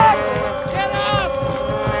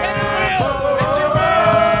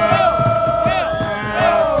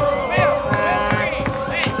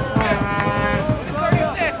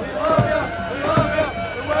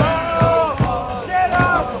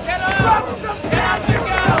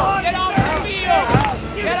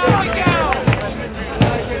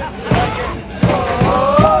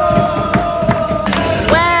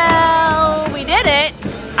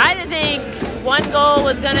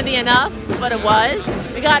going to be enough, but it was.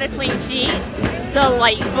 We got a clean sheet.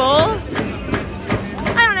 Delightful.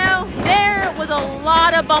 I don't know. There was a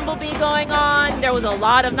lot of Bumblebee going on. There was a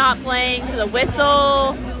lot of not playing to the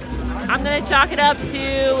whistle. I'm going to chalk it up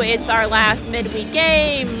to it's our last midweek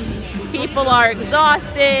game. People are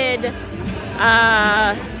exhausted.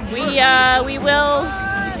 We will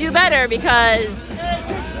do better because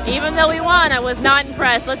even though we won, I was not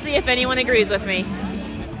impressed. Let's see if anyone agrees with me.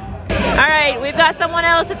 All right, we've got someone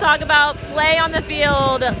else to talk about play on the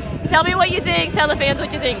field. Tell me what you think. Tell the fans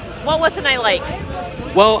what you think. What was tonight like?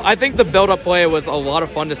 Well, I think the build-up play was a lot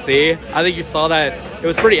of fun to see. I think you saw that it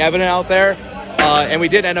was pretty evident out there. And we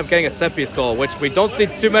did end up getting a set-piece goal, which we don't see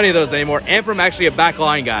too many of those anymore, and from actually a back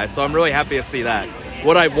line guy. So I'm really happy to see that.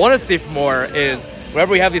 What I want to see more is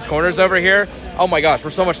whenever we have these corners over here, oh my gosh, we're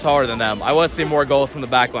so much taller than them. I want to see more goals from the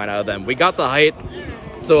back line out of them. We got the height,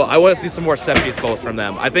 so I want to see some more set-piece goals from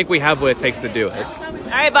them. I think we have what it takes to do it. All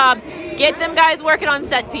right, Bob. Get them guys working on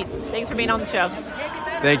set-piece. Thanks for being on the show.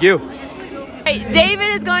 Thank you. Hey, David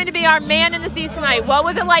is going to be our man in the seats tonight. What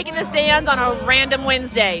was it like in the stands on a random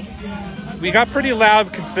Wednesday? We got pretty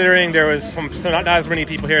loud considering there was not as many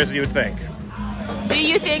people here as you would think. Do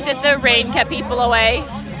you think that the rain kept people away?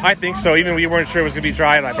 I think so. Even we weren't sure it was going to be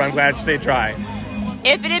dry tonight, but I'm glad it stayed dry.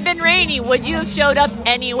 If it had been rainy, would you have showed up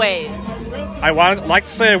anyways? I would like to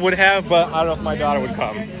say I would have, but I don't know if my daughter would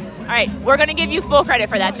come. All right, we're going to give you full credit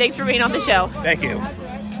for that. Thanks for being on the show. Thank you.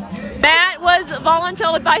 Matt was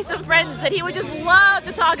voluntold by some friends that he would just love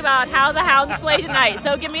to talk about how the Hounds played tonight.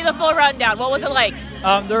 So give me the full rundown. What was it like?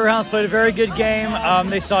 The Hounds played a very good game.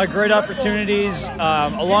 They saw great opportunities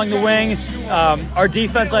along the wing. Our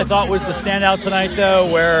defense, I thought, was the standout tonight,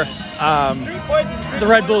 though, where the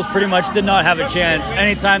Red Bulls pretty much did not have a chance.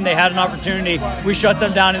 Anytime they had an opportunity, we shut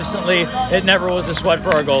them down instantly. It never was a sweat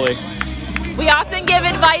for our goalie. We often give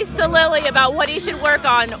advice to Lily about what he should work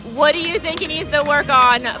on. What do you think he needs to work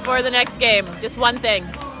on for the next game? Just one thing.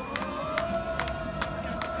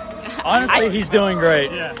 Honestly, he's doing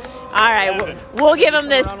great. Yeah. All right, we'll give him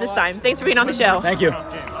this time. Thanks for being on the show. Thank you.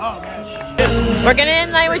 We're going to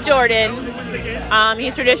end night with Jordan.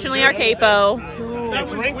 He's traditionally our capo.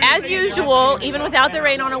 As usual, even without the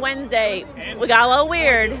rain on a Wednesday, we got a little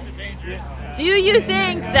weird. Do you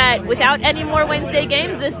think that without any more Wednesday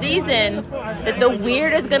games this season, that the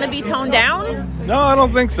weird is going to be toned down? No, I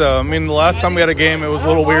don't think so. I mean, the last time we had a game, it was a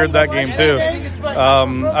little weird that game too.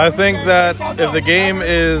 I think that if the game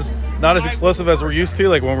is not as explosive as we're used to,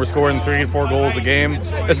 like when we're scoring 3 and 4 goals a game,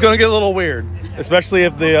 it's going to get a little weird, especially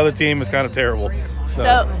if the other team is kind of terrible.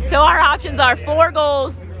 So our options are 4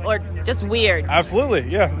 goals or just weird.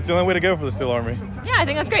 Absolutely, yeah. It's the only way to go for the Steel Army. Yeah, I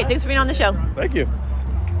think that's great. Thanks for being on the show. Thank you.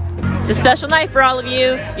 It's a special night for all of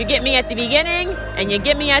you. You get me at the beginning and you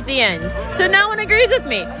get me at the end. So no one agrees with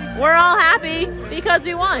me. We're all happy because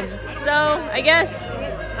we won. So I guess,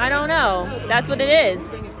 I don't know. That's what it is.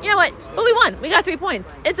 You know what? But we won. We got 3 points.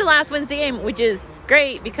 It's the last Wednesday game, which is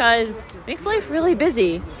great because it makes life really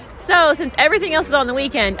busy. So since everything else is on the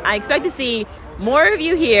weekend, I expect to see more of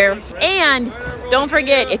you here. And don't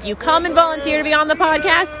forget, if you come and volunteer to be on the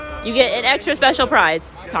podcast, you get an extra special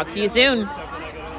prize. Talk to you soon.